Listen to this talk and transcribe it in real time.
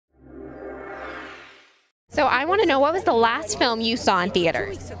So I want to know, what was the last film you saw in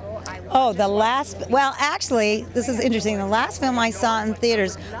theaters? Oh, well, actually, this is interesting. The last film I saw in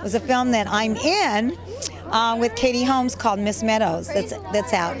theaters was a film that I'm in with Katie Holmes called Miss Meadows.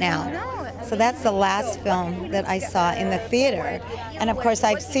 That's out now. So that's the last film that I saw in the theater. And of course,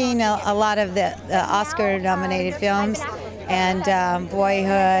 I've seen a lot of the Oscar-nominated films, and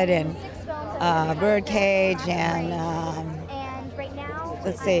Boyhood, and Birdcage, and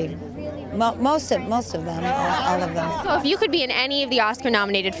let's see. Most of them, all of them. So if you could be in any of the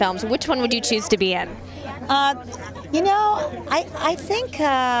Oscar-nominated films, which one would you choose to be in? I think,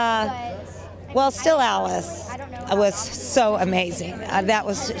 well, Still Alice was so amazing.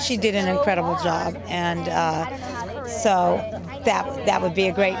 She did an incredible job, and so that would be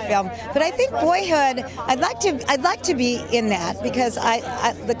a great film. But I think Boyhood, I'd like to be in that, because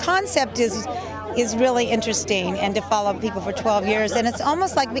the concept is really interesting, and to follow people for 12 years. And it's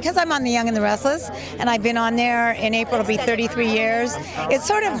almost like, because I'm on The Young and the Restless, and I've been on there in April, it'll be 33 years, it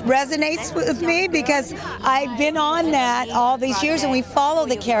sort of resonates with me, because I've been on that all these years, and we follow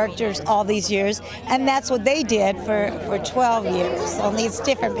the characters all these years, and that's what they did for 12 years. Only it's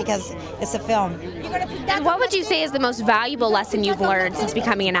different because it's a film. And what would you say is the most valuable lesson you've learned since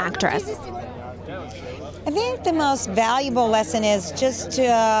becoming an actress? I think the most valuable lesson is just to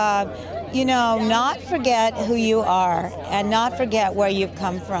not forget who you are, and not forget where you've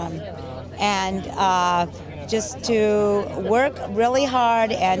come from, and just to work really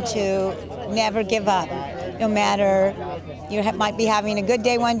hard and to never give up, no matter you might be having a good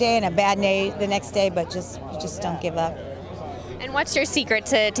day one day and a bad day the next day, but just don't give up. And what's your secret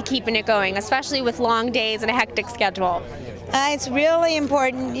to keeping it going, especially with long days and a hectic schedule? It's really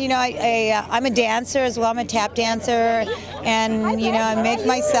important. I'm a dancer as well. I'm a tap dancer, and I make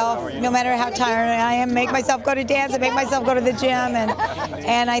myself, no matter how tired I am, make myself go to dance, and make myself go to the gym.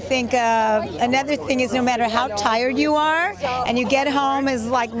 And I think another thing is, no matter how tired you are, and you get home is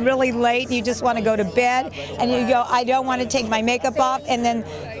like really late, and you just want to go to bed, and you go, I don't want to take my makeup off, and then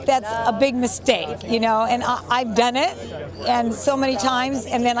that's a big mistake, and I've done it, and so many times,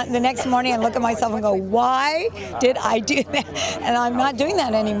 and then the next morning I look at myself and go, why did I do that? And I'm not doing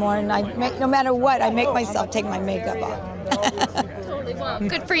that anymore, and no matter what, I make myself take my makeup off. Totally. Well,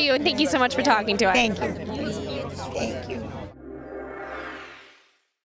 good for you, and thank you so much for talking to us. Thank you.